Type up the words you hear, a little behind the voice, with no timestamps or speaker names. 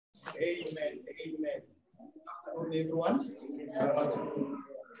Amen. Amen. Afternoon, everyone.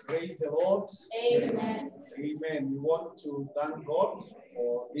 Praise the Lord. Amen. Amen. We want to thank God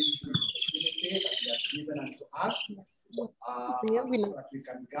for this opportunity that He has given unto us. So that we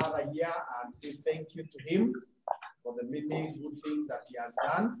can gather here and say thank you to Him for the many good things that He has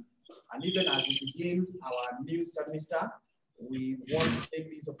done. And even as we begin our new semester, we want to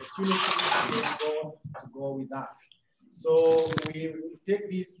take this opportunity to ask God to go with us. So we will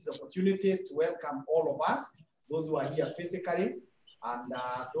take this opportunity to welcome all of us, those who are here physically, and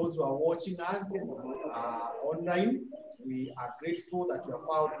those who are watching us online. We are grateful that you have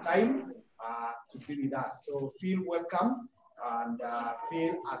found time to be with us. So feel welcome and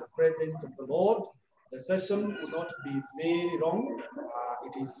feel at the presence of the Lord. The session will not be very long.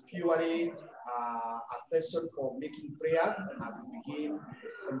 It is purely a session for making prayers as we begin the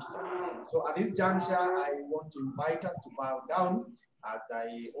semester. So at this juncture, I want to invite us to bow down as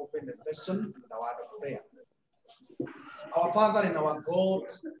I open the session with a word of prayer. Our Father and our God,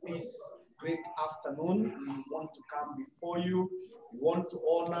 this great afternoon, we want to come before you. We want to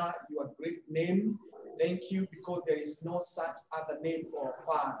honor your great name. Thank you because there is no such other name for our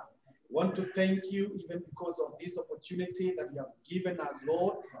Father. We want to thank you even because of this opportunity that you have given us,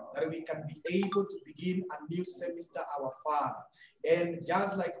 Lord, that we can be able to begin a new semester, our Father. And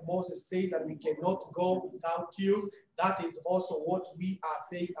just like Moses said that we cannot go without you, that is also what we are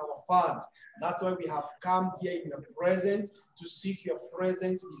saying, our Father. That's why we have come here in your presence, to seek your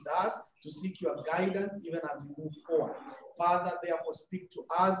presence with us, to seek your guidance even as we move forward. Father, therefore speak to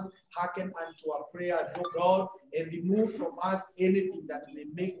us, hearken unto our prayers, oh God, and remove from us anything that may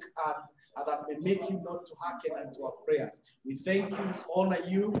make us, that may make you not to hearken unto our prayers. We thank you, we honor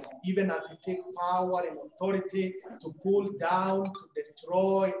you, even as we take power and authority to pull down, to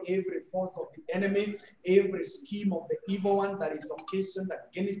destroy every force of the enemy, every scheme of the evil one that is occasioned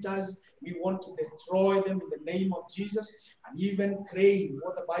against us. We want to destroy them in the name of Jesus, and even claim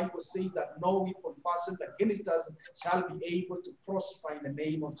what the Bible says, that no weapon fashioned against us shall be able to prosper in the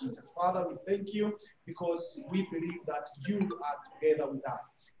name of Jesus. Father, we thank you because we believe that you are together with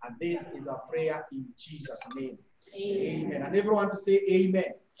us. And this is our prayer in Jesus' name. Amen. Amen. And everyone to say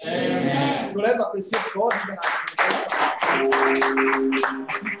amen. Amen. So let's appreciate God. Even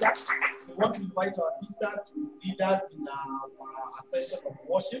as sister. So we want to invite our sister to lead us in a session of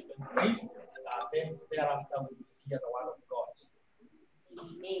worship and praise. Then thereafter we will hear the word of God.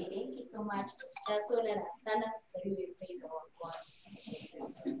 Amen. Thank you so much. So let us stand up that we will praise our God.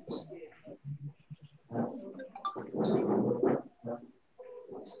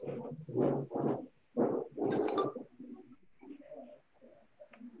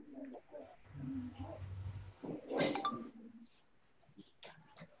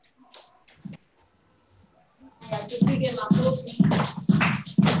 I have to begin my closing.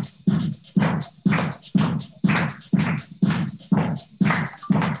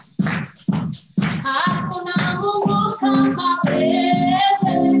 Hakuna Mungu kama wewe,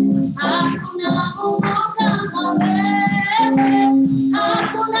 hakuna Mungu kama wewe,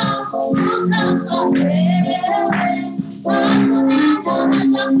 hakuna Mungu kama wewe, hakuna kama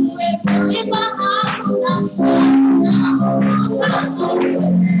takuwepo, hakuna Mungu kama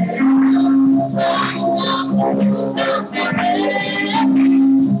wewe.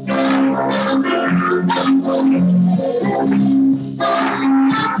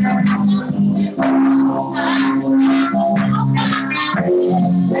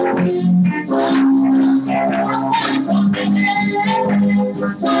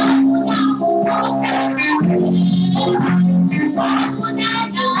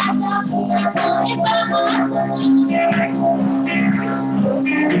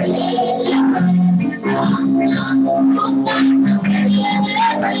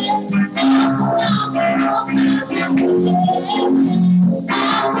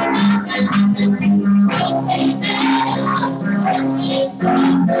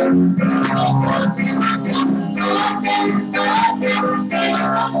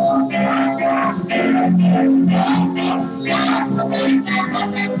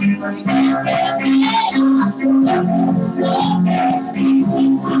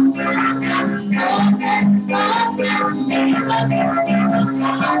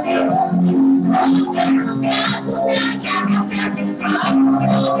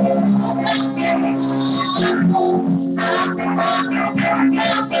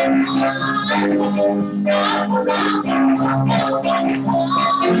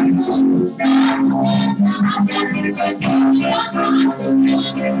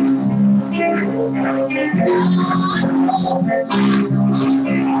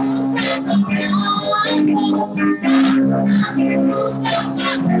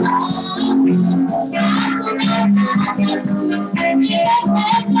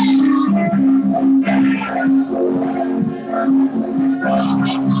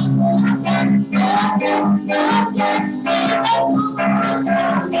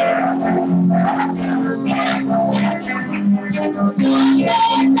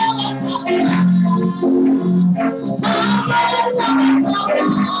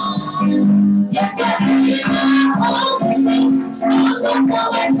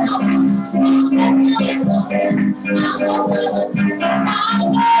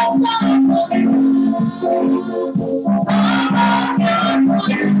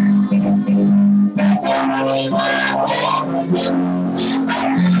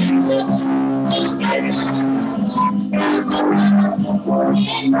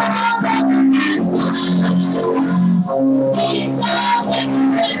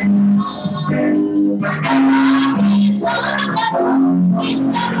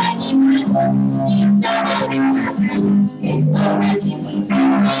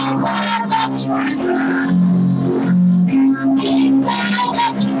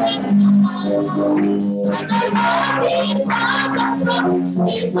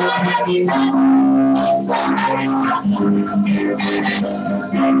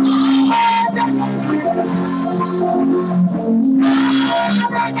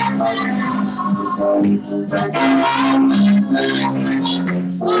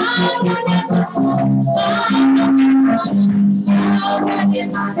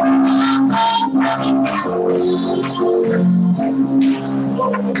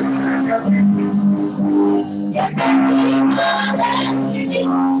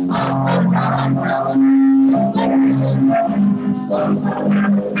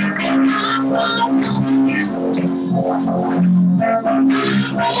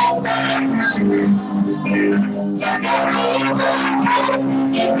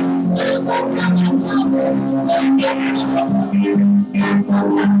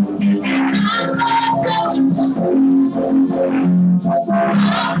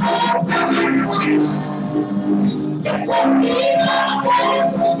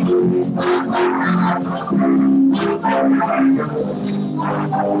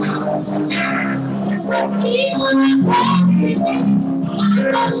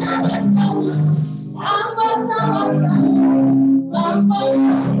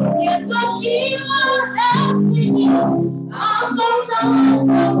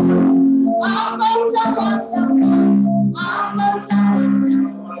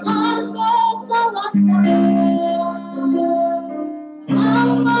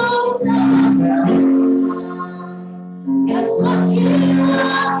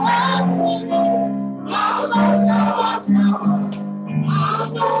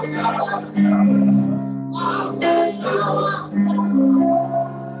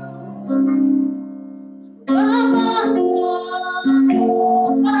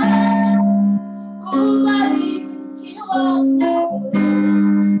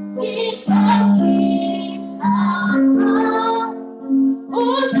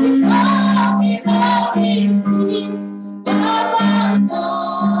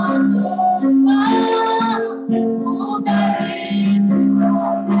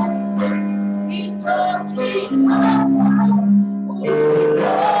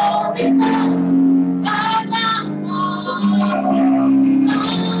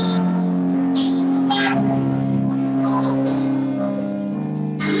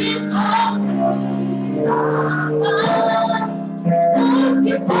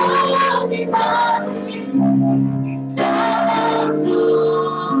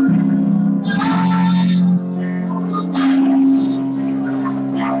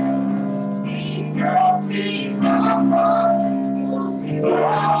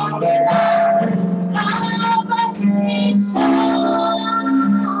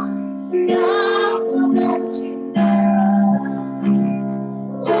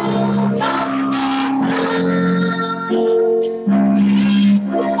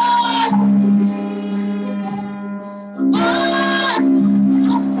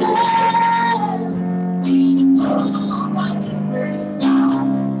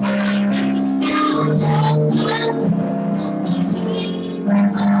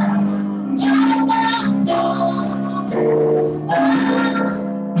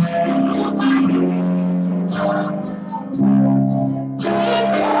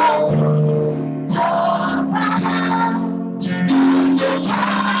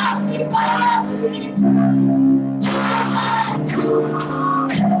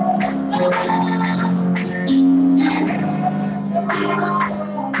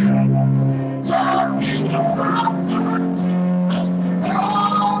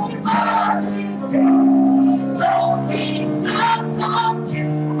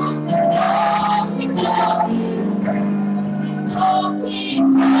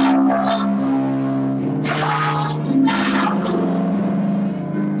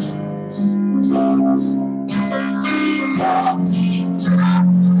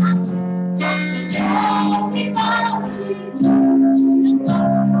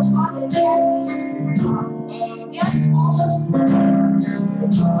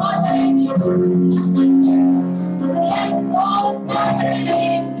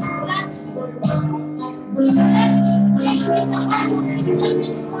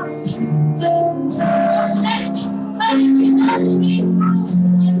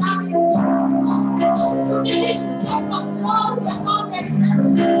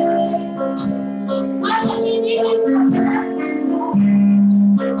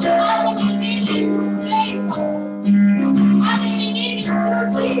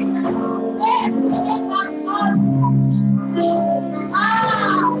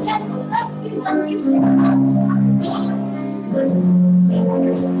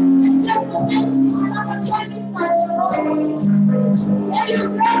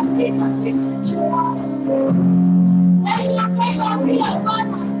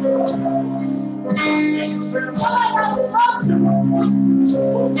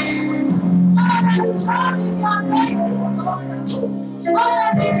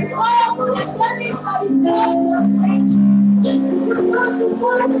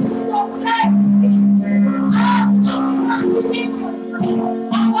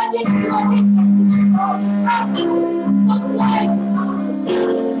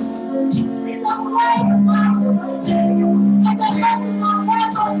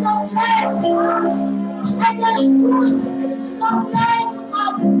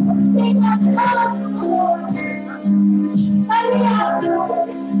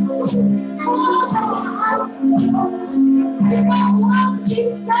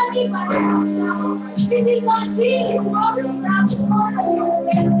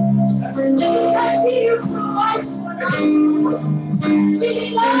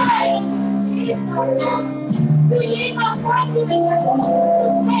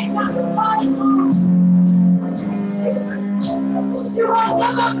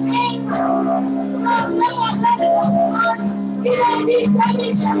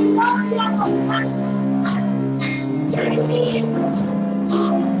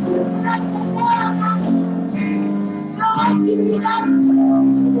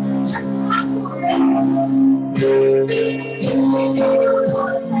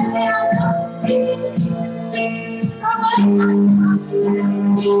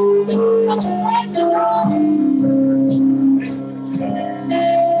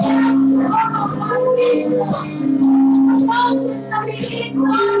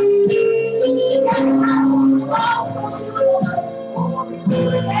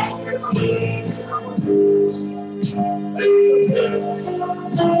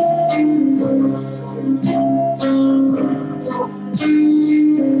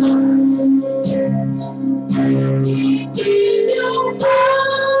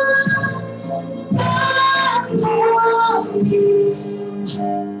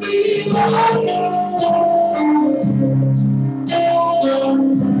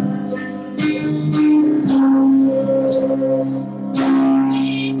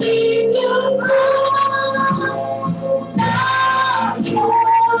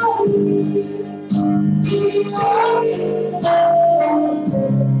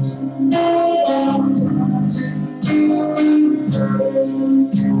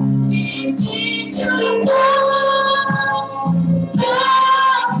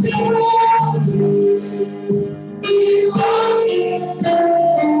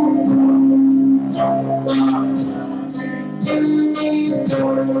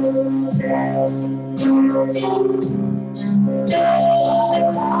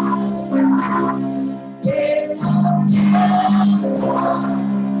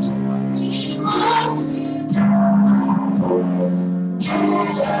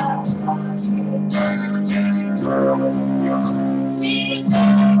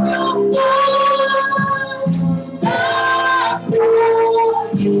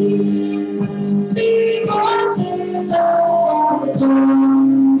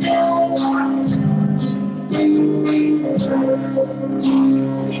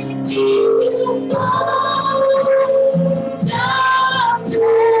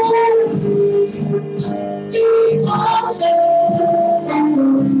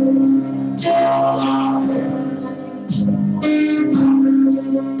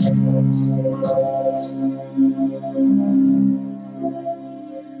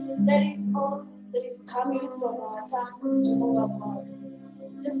 That is all that is coming from our tongues, Jehovah God.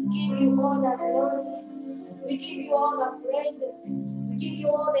 Just give you all that glory. We give you all the praises. We give you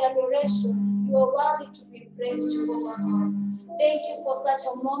all the adoration. You are worthy to be praised, Jehovah God. Thank you for such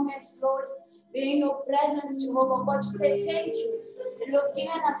a moment, Lord, being in your presence, Jehovah God, to say thank you. You have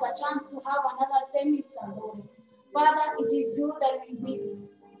given us a chance to have another semester, Lord. Father, it is you that we will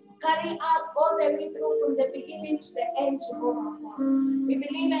carry us all the way through from the beginning to the end, Jehovah God. We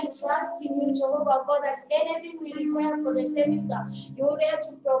believe and trust in you, Jehovah God, that anything we require for the semester, you're there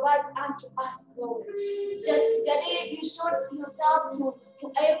to provide unto us, Lord. Just the day you showed yourself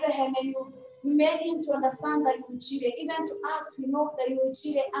to Abraham and you made him to understand that you will cheat. Even to us, we know that you will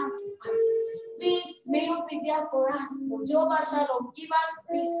cheat unto us. Peace, may you be there for us, Lord. Jehovah Shalom, give us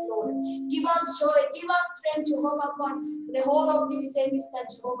peace, Lord. Give us joy, give us strength, Jehovah God, the whole of this semester,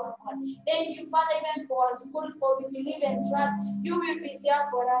 Jehovah God. Thank you, Father, even for our school, for we believe and trust you will be there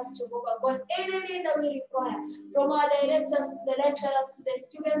for us, Jehovah God. Anything that we require, from our directors to the lecturers to the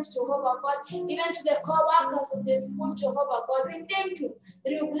students, Jehovah God, even to the co-workers of the school, Jehovah God, we thank you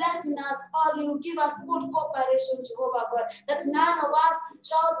that you bless in us all, you give us good cooperation, Jehovah God, that none of us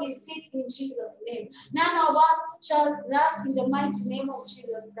shall be sick in Jesus' name. None of us shall lack in the mighty name of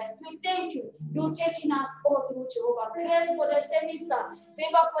Jesus Christ. We thank you. You're taking us all through, Jehovah. Grace for the semester,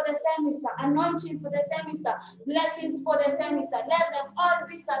 favor for the semester, anointing for the semester, blessings for the semester. Let them all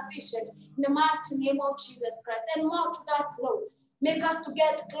be sufficient in the mighty name of Jesus Christ. And more to that, Lord. Make us to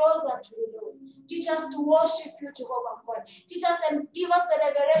get closer to you, Lord. Teach us to worship you, Jehovah God. Teach us and give us the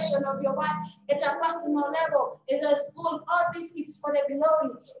revelation of your word at a personal level, as a school. All this is for the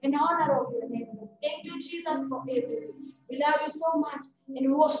glory and honor of your name. Thank you, Jesus, for everything. We love you so much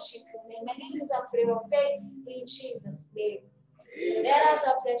and worship your name. And this is a prayer of faith in Jesus' name. Let us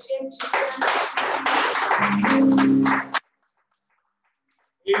appreciate you.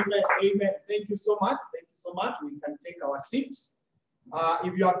 Amen. Amen. Thank you so much. Thank you so much. We can take our seats.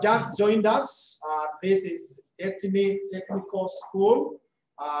 If you have just joined us, this is Destiny Technical School.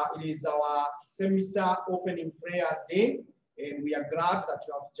 It is our semester opening prayers day, and we are glad that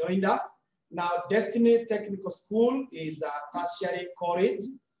you have joined us. Now, Destiny Technical School is a tertiary college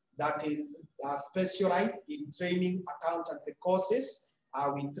that is specialized in training accountancy courses.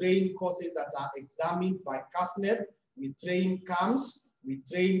 We train courses that are examined by CASNEB. We train CAMS, we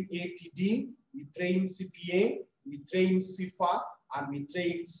train A.T.D, we train C.P.A, we train C.P.A, and we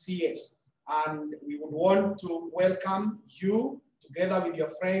train CS. And we would want to welcome you together with your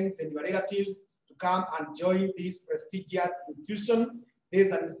friends and your relatives to come and join this prestigious institution. This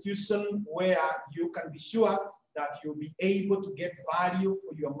is an institution where you can be sure that you'll be able to get value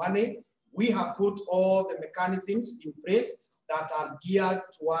for your money. We have put all the mechanisms in place that are geared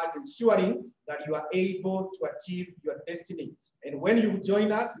towards ensuring that you are able to achieve your destiny. And when you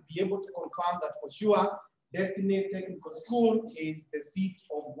join us, you'll be able to confirm that for sure Destiny Technical School is the seat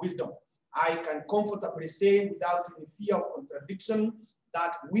of wisdom. I can comfortably say without any fear of contradiction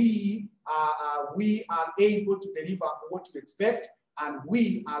that we are able to deliver what you expect, and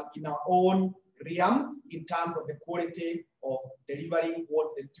we are in our own realm in terms of the quality of delivering what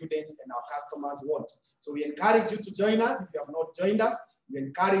the students and our customers want. So we encourage you to join us. If you have not joined us, we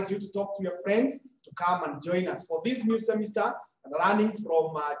encourage you to talk to your friends to come and join us. For this new semester, running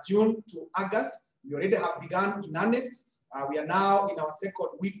from June to August, we already have begun in earnest. We are now in our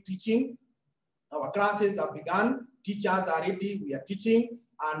second week teaching. Our classes have begun. Teachers are ready. We are teaching,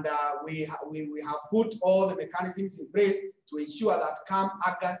 and we have put all the mechanisms in place to ensure that come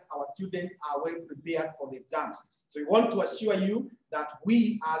August, our students are well prepared for the exams. So we want to assure you that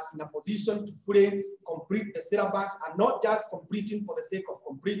we are in a position to fully complete the syllabus, and not just completing for the sake of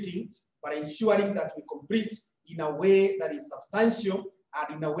completing, but ensuring that we complete in a way that is substantial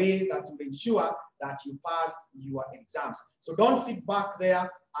and in a way that will ensure that you pass your exams. So don't sit back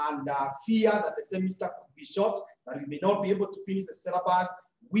there and fear that the semester could be short, that we may not be able to finish the syllabus.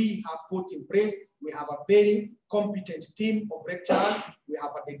 We have put in place, we have a very competent team of lecturers. We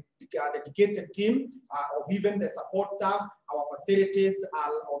have a dedicated team of even the support staff. Our facilities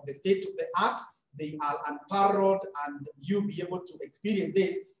are of the state of the art. They are unparalleled, and you'll be able to experience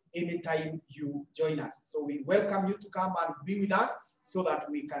this anytime you join us. So we welcome you to come and be with us so that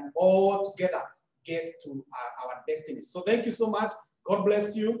we can all together get to our destiny. So thank you so much. God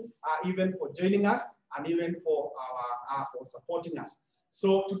bless you, even for joining us and even for for supporting us.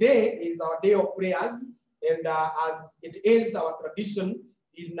 So today is our day of prayers, and as it is our tradition,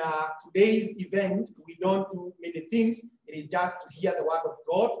 in today's event, we don't do many things. It is just to hear the word of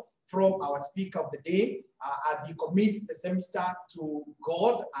God from our speaker of the day as he commits the semester to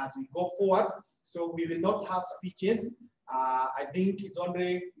God as we go forward. So we will not have speeches. I think it's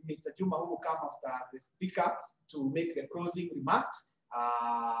only Mr. Juma who will come after the speaker to make the closing remarks.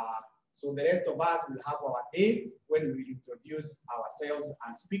 So the rest of us will have our day when we will introduce ourselves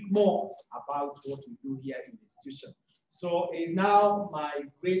and speak more about what we do here in the institution. So it is now my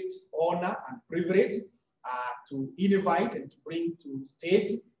great honor and privilege to invite and to bring to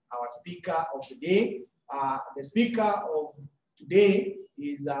stage our speaker of the day. The speaker of today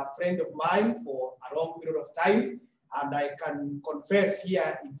is a friend of mine for a long period of time. And I can confess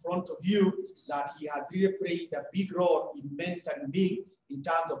here in front of you that he has really played a big role in mentoring me in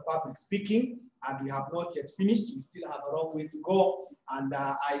terms of public speaking. And we have not yet finished. We still have a long way to go. And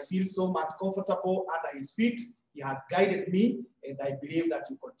I feel so much comfortable under his feet. He has guided me, and I believe that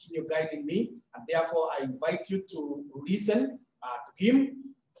he will continue guiding me. And therefore, I invite you to listen to him.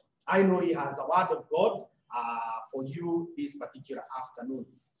 I know he has a word of God for you this particular afternoon.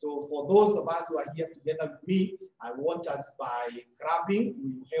 So for those of us who are here together with me, I want us by clapping, will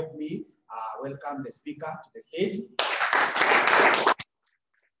you help me welcome the speaker to the stage.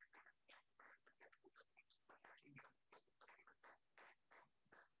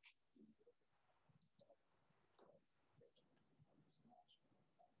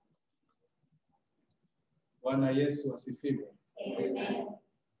 Bwana Yesu asifiwe. Amen.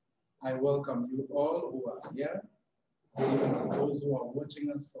 I welcome you all who are here, even those who are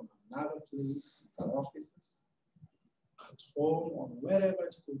watching us from another place, our offices, at home, or wherever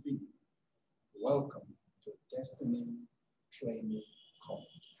it could be. Welcome to Destiny Training College.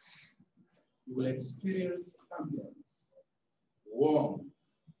 You will experience ambience, warmth,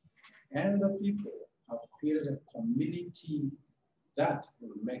 and the people have created a community that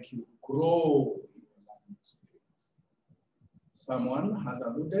will make you grow in your learning experience. Someone has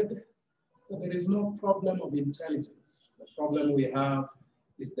alluded that there is no problem of intelligence. The problem we have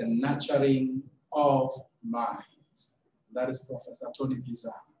is the nurturing of minds. That is Professor Tony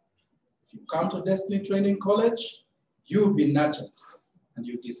Bizarre. If you come to Destiny Training College, you'll be nurtured and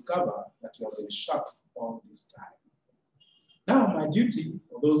you discover that you have been sharp all this time. Now, my duty,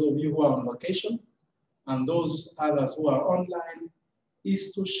 for those of you who are on location and those others who are online,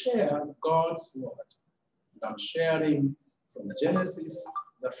 is to share God's word. I'm sharing from Genesis,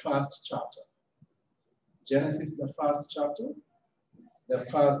 the first chapter. Genesis, the first chapter, the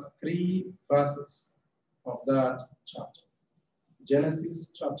first 3 verses of that chapter.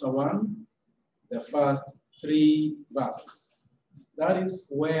 Genesis chapter 1, the first 3 verses. That is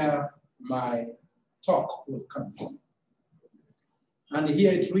where my talk will come from. And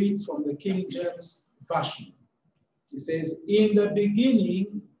here it reads from the King James Version. It says, in the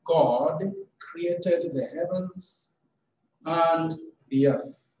beginning, God created the heavens and the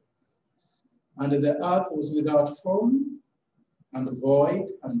earth. And the earth was without form and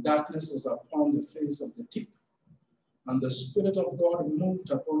void, and darkness was upon the face of the deep. And the Spirit of God moved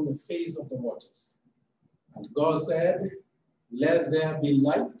upon the face of the waters. And God said, let there be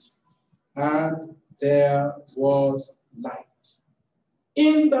light, and there was light.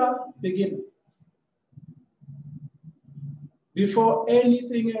 In the beginning, before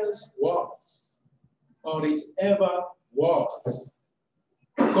anything else was, or it ever was,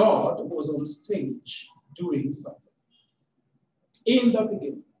 God was on stage doing something. In the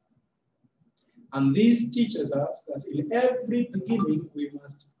beginning. And this teaches us that in every beginning, we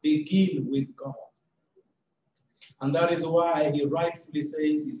must begin with God. And that is why he rightfully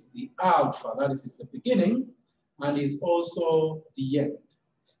says it's the Alpha, that is the beginning, and is also the end.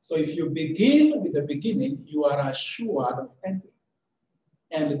 So if you begin with the beginning, you are assured of ending.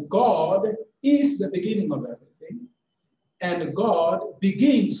 And God is the beginning of everything. And God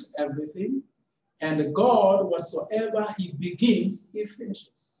begins everything. And God, whatsoever he begins, he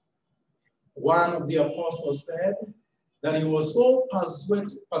finishes. One of the apostles said that he was so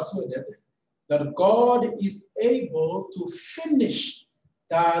persuaded that God is able to finish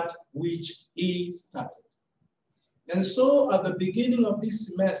that which he started. And so at the beginning of this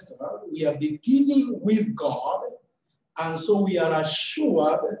semester, we are beginning with God, and so we are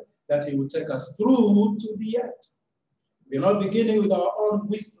assured that he will take us through to the end. We are not beginning with our own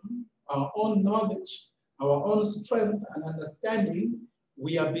wisdom, our own knowledge, our own strength and understanding.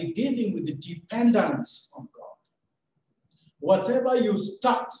 We are beginning with the dependence on God. Whatever you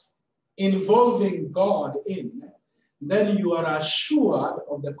start involving God in, then you are assured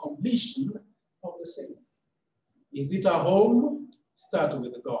of the completion of the same. Is it a home? Start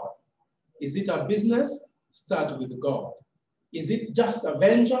with God. Is it a business? Start with God. Is it just a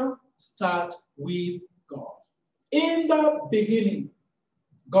venture? Start with God. In the beginning,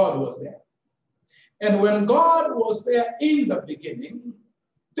 God was there. And when God was there in the beginning,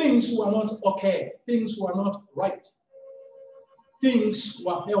 things were not okay. Things were not right. Things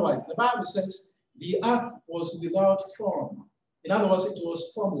were haywire. The Bible says the earth was without form. In other words, it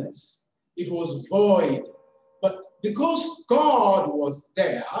was formless. It was void. But because God was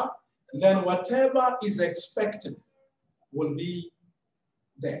there, then whatever is expected will be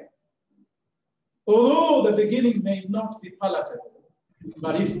there. Although the beginning may not be palatable,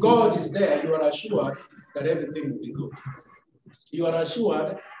 but if God is there, you are assured that everything will be good. You are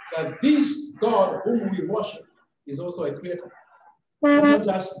assured that this God whom we worship is also a creator. He's not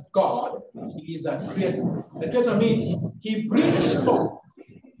just God, he is a creator. A creator means he brings forth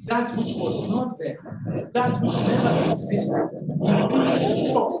that which was not there, that which never existed. He brings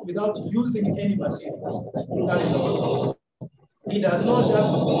it forth without using any material. That is our God. He does not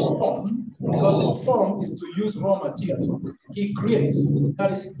just form, because the form is to use raw material. He creates.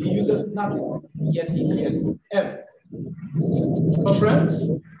 That is, he uses nothing, yet he creates everything. But friends,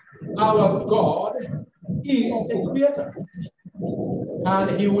 our God is a creator.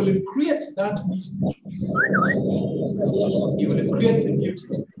 And he will create that which is so. He will create the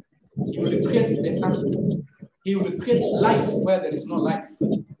beauty. He will create the animals. He will create life where there is no life.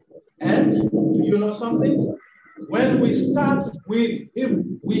 And do you know something? When we start with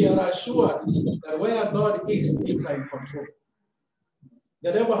him, we are assured that where God is, things are in control.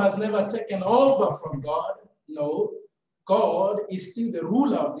 The devil has never taken over from God. No, God is still the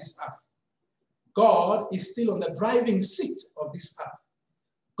ruler of this earth. God is still on the driving seat of this earth.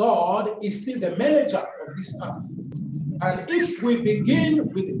 God is still the manager of this earth. And if we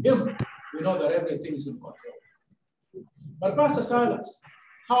begin with him, we know that everything is in control. But Pastor Silas,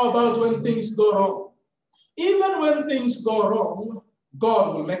 how about when things go wrong? Even when things go wrong,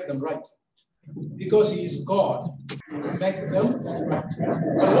 God will make them right. Because he is God, he will make them right.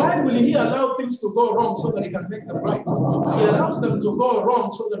 But why will he allow things to go wrong so that he can make them right? He allows them to go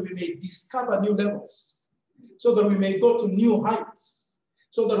wrong so that we may discover new levels, so that we may go to new heights,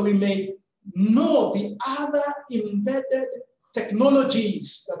 so that we may know the other embedded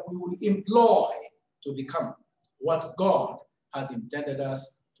technologies that we will employ to become what God has intended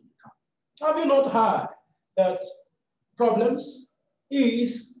us to become. Have you not heard that problems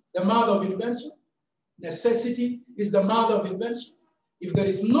is the mother of invention? Necessity is the mother of invention. If there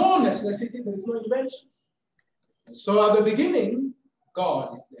is no necessity, there is no inventions. And so at the beginning,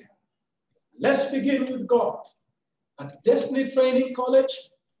 God is there. Let's begin with God. At Destiny Training College,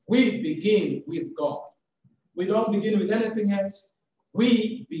 we begin with God. We don't begin with anything else.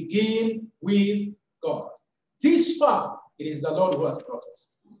 We begin with God. This far, it is the Lord who has brought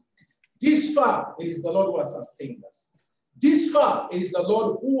us. This far, it is the Lord who has sustained us. This far, it is the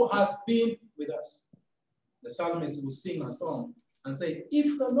Lord who has been with us. The psalmist will sing a song and say,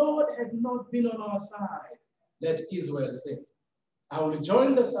 if the Lord had not been on our side, let Israel say. I will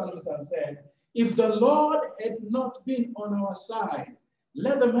join the psalmist and say, if the Lord had not been on our side,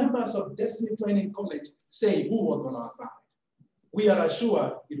 let the members of Destiny Training College say who was on our side. We are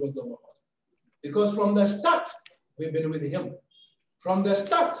assured it was the Lord. Because from the start, we've been with him. From the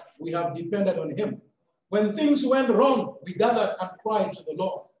start, we have depended on him. When things went wrong, we gathered and cried to the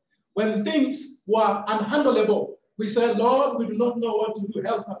Lord. When things were unhandleable, we said, Lord, we do not know what to do,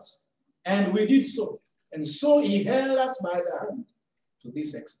 help us. And we did so. And so he held us by the hand to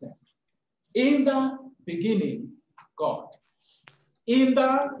this extent. In the beginning, God. In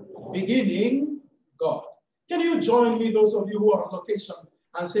the beginning, God. Can you join me, those of you who are on location,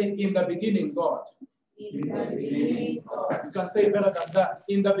 and say, in the beginning, God? In the beginning, God. You can say better than that.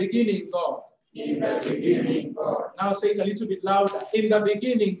 In the beginning, God. In the beginning, God. Now say it a little bit louder. In the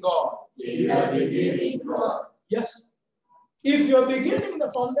beginning, God. In the beginning, God. Yes. If your beginning, the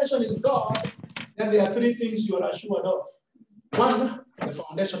foundation is God, then there are three things you are assured of. One, the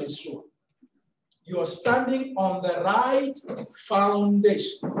foundation is sure. You are standing on the right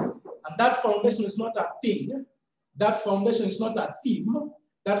foundation. And that foundation is not a thing. That foundation is not a theme.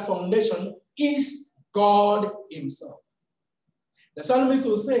 That foundation is God himself. The psalmist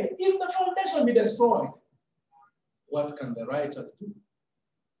will say, if the foundation be destroyed, what can the righteous do?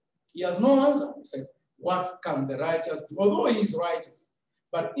 He has no answer. He says, what can the righteous do? Although he is righteous,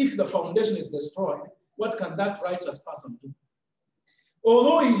 but if the foundation is destroyed, what can that righteous person do?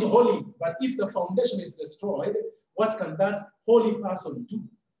 Although he is holy, but if the foundation is destroyed, what can that holy person do?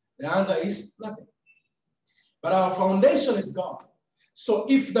 The answer is nothing. But our foundation is God. So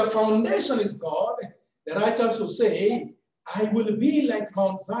if the foundation is God, the righteous will say, I will be like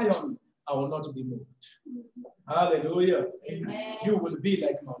Mount Zion, I will not be moved. Hallelujah. Amen. You will be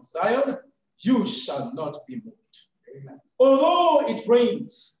like Mount Zion, you shall not be moved. Amen. Although it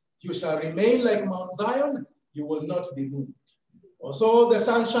rains, you shall remain like Mount Zion, you will not be moved. Also the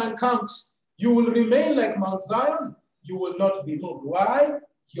sunshine comes, you will remain like Mount Zion, you will not be moved. Why?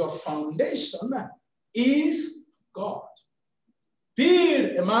 Your foundation is God.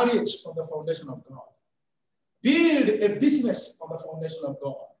 Build a marriage on the foundation of God. Build a business on the foundation of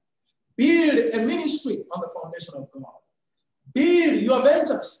God. Build a ministry on the foundation of God. Build your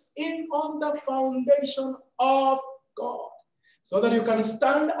ventures on the foundation of God. So that you can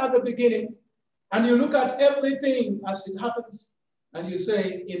stand at the beginning and you look at everything as it happens and you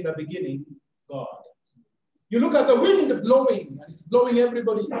say, in the beginning, God. You look at the wind blowing, and it's blowing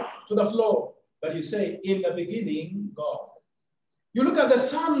everybody to the floor. But you say, in the beginning, God. You look at the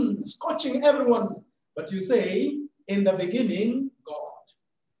sun scorching everyone, but you say, in the beginning, God.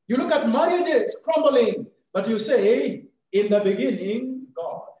 You look at marriages crumbling, but you say, in the beginning,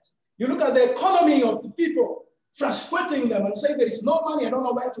 God. You look at the economy of the people, frustrating them and say, there is no money, I don't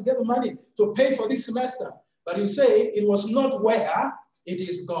know where to get the money to pay for this semester. But you say, it was not where, it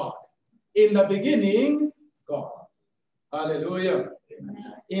is God. In the beginning, God. Hallelujah.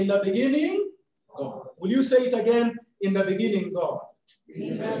 Amen. In the beginning, God. Will you say it again? In the beginning, God.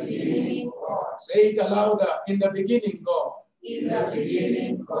 In the beginning, God. Say it louder. In the beginning, God. In the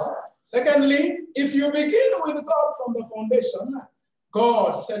beginning, God. Secondly, if you begin with God from the foundation,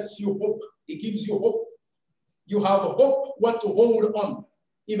 God sets you hope. He gives you hope. You have hope what to hold on,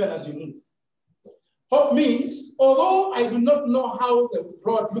 even as you move. Hope means, although I do not know how the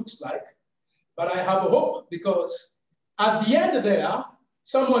road looks like, but I have hope because at the end there,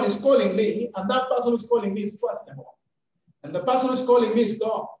 someone is calling me, and that person who's calling me is trustable. And the person who's calling me is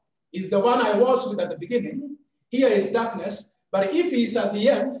God. Is the one I was with at the beginning. Here is darkness, but if he is at the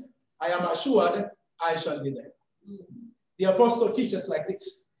end, I am assured I shall be there. The apostle teaches like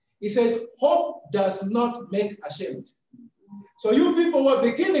this. He says, hope does not make ashamed. So you people who are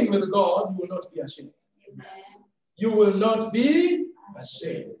beginning with God, you will not be ashamed. Amen. You will not be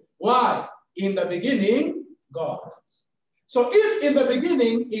ashamed. Why? In the beginning, God. So if in the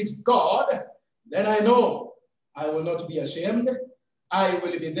beginning is God, then I know I will not be ashamed. I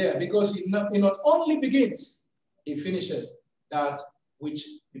will be there because he not only begins, he finishes that which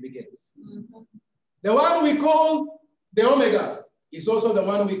he begins. Mm-hmm. The one we call the Omega is also the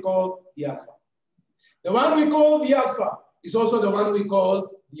one we call the Alpha. The one we call the Alpha is also the one we call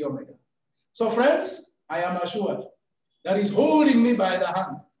the Omega. So friends, I am assured that he's holding me by the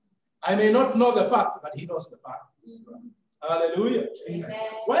hand. I may not know the path, but he knows the path. Mm-hmm. Hallelujah. Amen.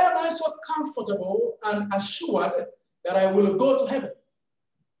 Why am I so comfortable and assured that I will go to heaven?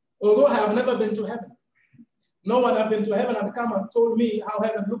 Although I have never been to heaven. No one has been to heaven and come and told me how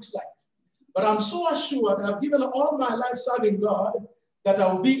heaven looks like. But I'm so assured I've given all my life serving God that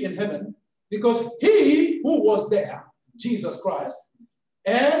I will be in heaven because he who was there, Jesus Christ,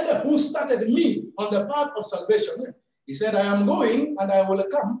 and who started me on the path of salvation, he said, I am going and I will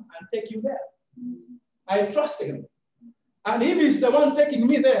come and take you there. I trust him. And if he's the one taking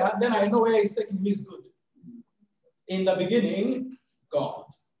me there, then I know where he's taking me is good. In the beginning, God.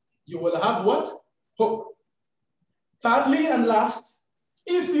 You will have what? Hope. Thirdly and last,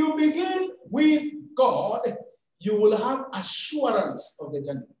 if you begin with God, you will have assurance of the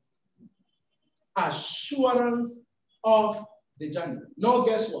journey. Assurance of the journey. No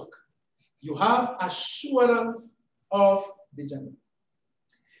guesswork. You have assurance of the journey.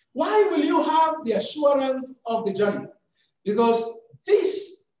 Why will you have the assurance of the journey? Because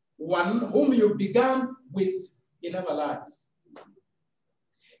this one whom you began with, he never lies.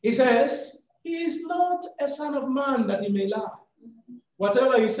 He says, he is not a son of man that he may lie.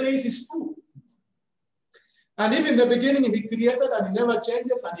 Whatever he says is true. And if in the beginning he created and he never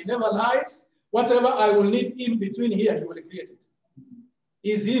changes and he never lies, whatever I will need in between here, he will create it.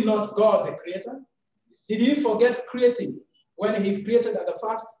 Is he not God, the creator? Did he forget creating when he created at the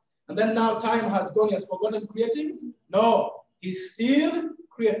first? And then now time has gone, he has forgotten creating? No, he still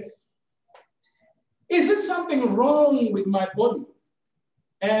creates. Is it something wrong with my body?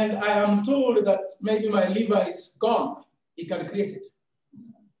 And I am told that maybe my liver is gone. He can create it.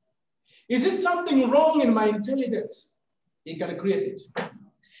 Is it something wrong in my intelligence? He can create it.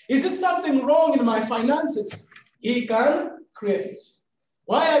 Is it something wrong in my finances? He can create it.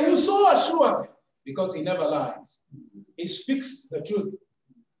 Why are you so assured? Because he never lies. He speaks the truth.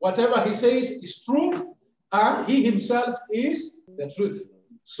 Whatever he says is true, and he himself is the truth.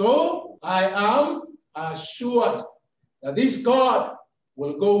 So I am assured that this God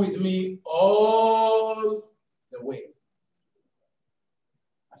will go with me all the way.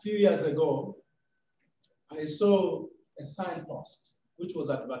 A few years ago, I saw a signpost which was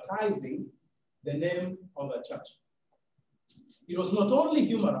advertising the name of a church. It was not only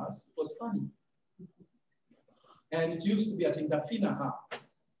humorous, it was funny. And it used to be at Indafina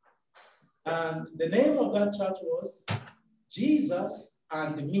House. And the name of that church was Jesus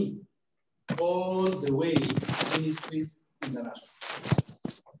and Me, all the way Ministries International.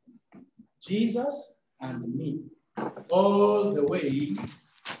 Jesus and Me, all the way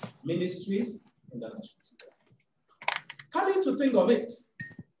Ministries International. Coming to think of it,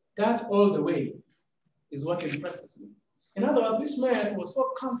 that all the way is what impresses me. In other words, this man was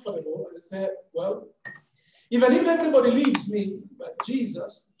so comfortable and he said, well, even if everybody leaves me, but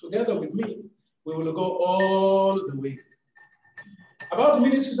Jesus, together with me, We will go all the way. About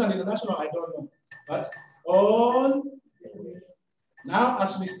ministries and international, I don't know, but all the way. Now,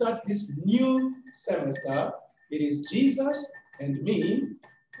 as we start this new semester, it is Jesus and me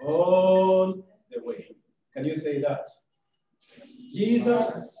all the way. Can you say that?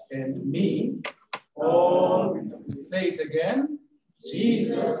 Jesus and me all the way. Say it again.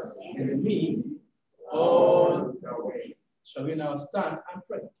 Jesus and me all the way. Shall we now stand and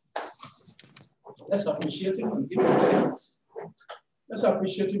pray? Let's appreciate him and give him thanks. Let's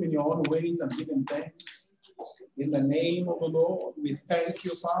appreciate him in your own ways and give him thanks. In the name of the Lord, we thank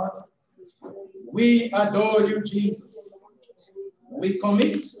you, Father. We adore you, Jesus. We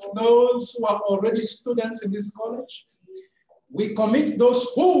commit those who are already students in this college. We commit those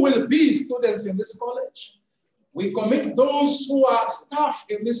who will be students in this college. We commit those who are staff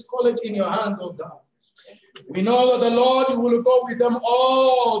in this college in your hands, oh God. We know that the Lord will go with them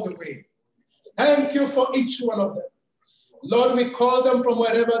all the way. Thank you for each one of them. Lord, we call them from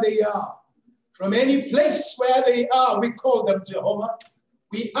wherever they are. From any place where they are, we call them Jehovah.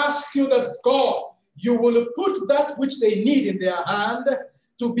 We ask you that, God, you will put that which they need in their hand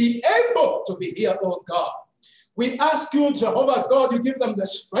to be able to be here, oh God. We ask you, Jehovah God, you give them the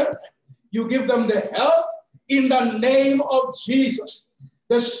strength, you give them the health in the name of Jesus.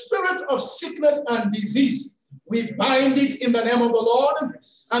 The spirit of sickness and disease, we bind it in the name of the Lord,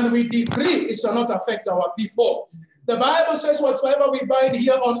 and we decree it shall not affect our people. The Bible says whatsoever we bind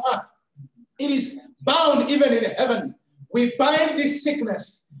here on earth, it is bound even in heaven. We bind this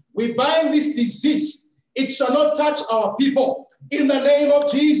sickness. We bind this disease. It shall not touch our people in the name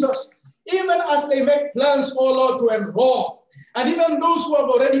of Jesus. Even as they make plans, oh Lord, to enroll. And even those who have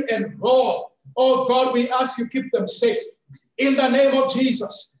already enrolled, oh God, we ask you keep them safe in the name of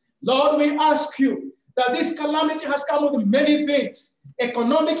Jesus. Lord, we ask you that this calamity has come with many things,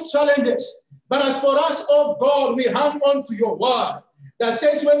 economic challenges. But as for us, oh God, we hang on to your word that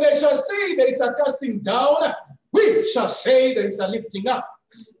says when they shall say there is a casting down, we shall say there is a lifting up.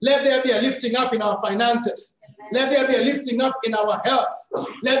 Let there be a lifting up in our finances. Let there be a lifting up in our health.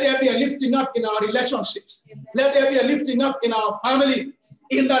 Let there be a lifting up in our relationships. Let there be a lifting up in our family.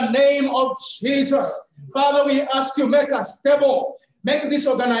 In the name of Jesus. Father, we ask you, make us stable. Make this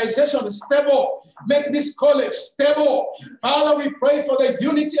organization stable. Make this college stable. Father, we pray for the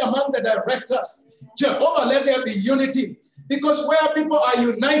unity among the directors. Jehovah, let there be unity. Because where people are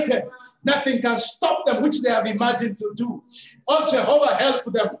united, nothing can stop them, which they have imagined to do. Oh, Jehovah, help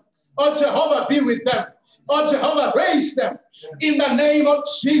them. Oh, Jehovah, be with them. Oh, Jehovah, raise them in the name of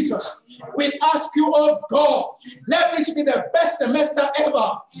Jesus. We ask you, oh God, let this be the best semester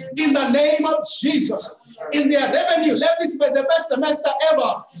ever in the name of Jesus. In their revenue, let this be the best semester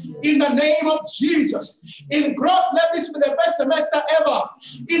ever in the name of Jesus. In growth, let this be the best semester ever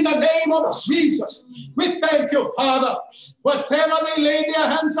in the name of Jesus. We thank you, Father. Whatever they lay their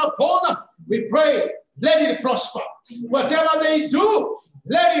hands upon, we pray, let it prosper. Whatever they do,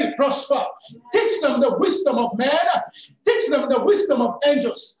 let it prosper. Teach them the wisdom of man. Teach them the wisdom of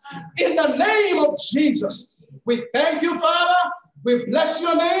angels. In the name of Jesus, we thank you, Father. We bless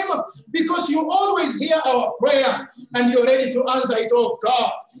your name because you always hear our prayer and you're ready to answer it, oh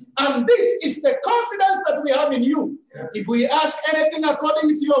God. And this is the confidence that we have in you. If we ask anything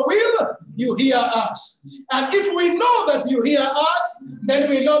according to your will, you hear us. And if we know that you hear us, then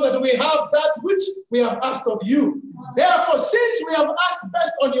we know that we have that which we have asked of you. Therefore, since we have asked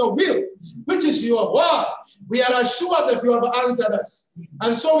best on your will, which is your word, we are assured that you have answered us.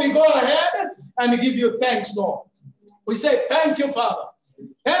 And so we go ahead and give you thanks, Lord. We say, thank you, Father.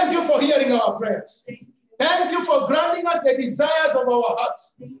 Thank you for hearing our prayers. Thank you for granting us the desires of our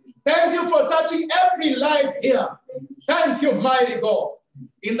hearts. Thank you for touching every life here. Thank you, mighty God.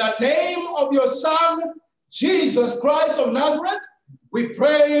 In the name of your Son, Jesus Christ of Nazareth, we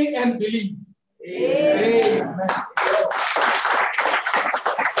pray and believe. Amen.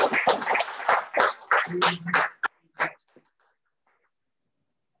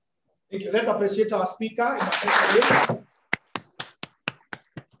 Thank you. Let's appreciate our speaker.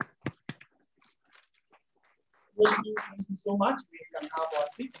 Thank you so much. We can have our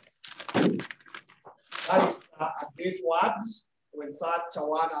seats. That is a great word. When such a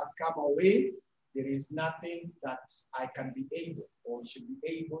word has come away, there is nothing that I can be able or should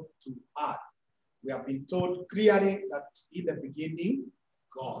be able to add. We have been told clearly that in the beginning,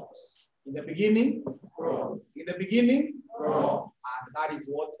 God. In the beginning, God. In the beginning, God. And that is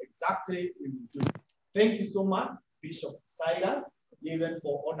what exactly we will do. Thank you so much, Bishop Silas, even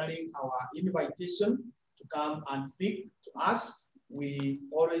for honoring our invitation to come and speak to us. We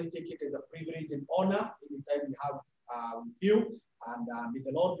always take it as a privilege and honor anytime we have with you. And may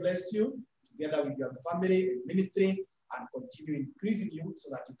the Lord bless you. together with your family and ministry, and continue increasing you so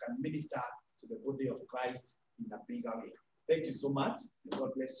that you can minister to the body of Christ in a bigger way. Thank you so much. God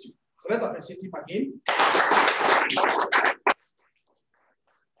bless you. So let's appreciate him again.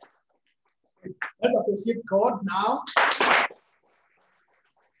 Let's appreciate God now.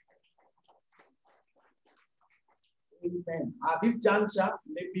 Amen. At this juncture,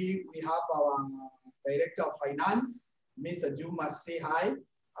 maybe we have our Director of Finance, Mr. Juma, say hi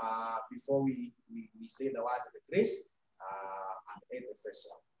before we say the words of the grace and end the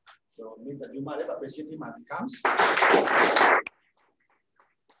session. So, Mr. Juma, let's appreciate him as he comes.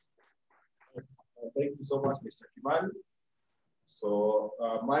 Yes. Thank you so much, Mr. Kimani. So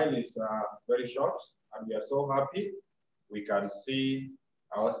mine is very short, and we are so happy. We can see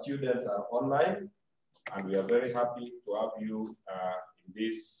our students are online, and we are very happy to have you in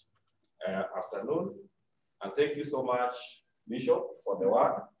this afternoon. And thank you so much, Bishop, for the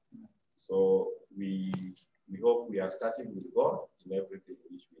work. So we hope we are starting with God in everything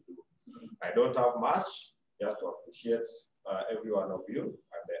which we do. I don't have much, just to appreciate every one of you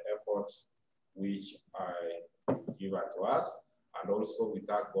and the efforts which I give unto us. And also we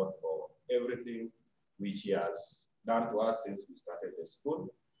thank God for everything which he has done to us since we started the school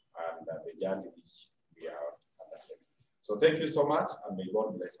and the journey which we are undertaking. So thank you so much, and may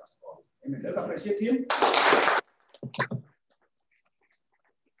God bless us all. Amen. Let's appreciate him.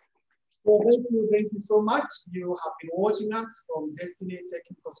 So thank you so much. You have been watching us from Destiny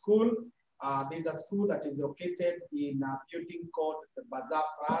Technical School. There's a school that is located in a building called the Bazaar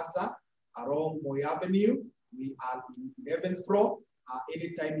Plaza along Moy Avenue. We are in 11th floor.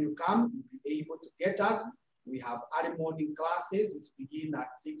 Anytime you come, you'll be able to get us. We have early morning classes, which begin at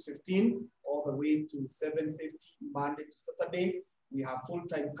 6:15 all the way to 7:50 Monday to Saturday. We have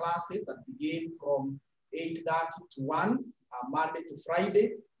full-time classes that begin from 8:30 to 1 Monday to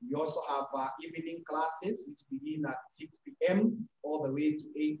Friday. We also have evening classes, which begin at 6 p.m. all the way to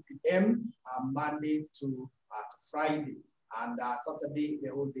 8 p.m. Monday to Friday, and Saturday the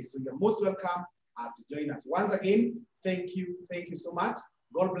whole day. So you're most welcome to join us. Once again, thank you so much.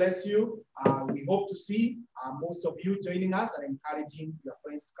 God bless you. We hope to see most of you joining us and encouraging your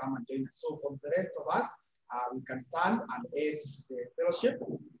friends to come and join us. So for the rest of us, we can stand and end the fellowship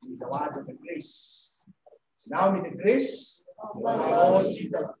with the word of the grace. Now may the grace of our Lord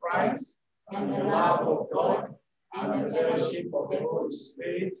Jesus Christ and the love of God and the fellowship of the Holy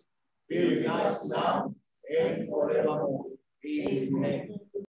Spirit be with us now and forevermore. Amen.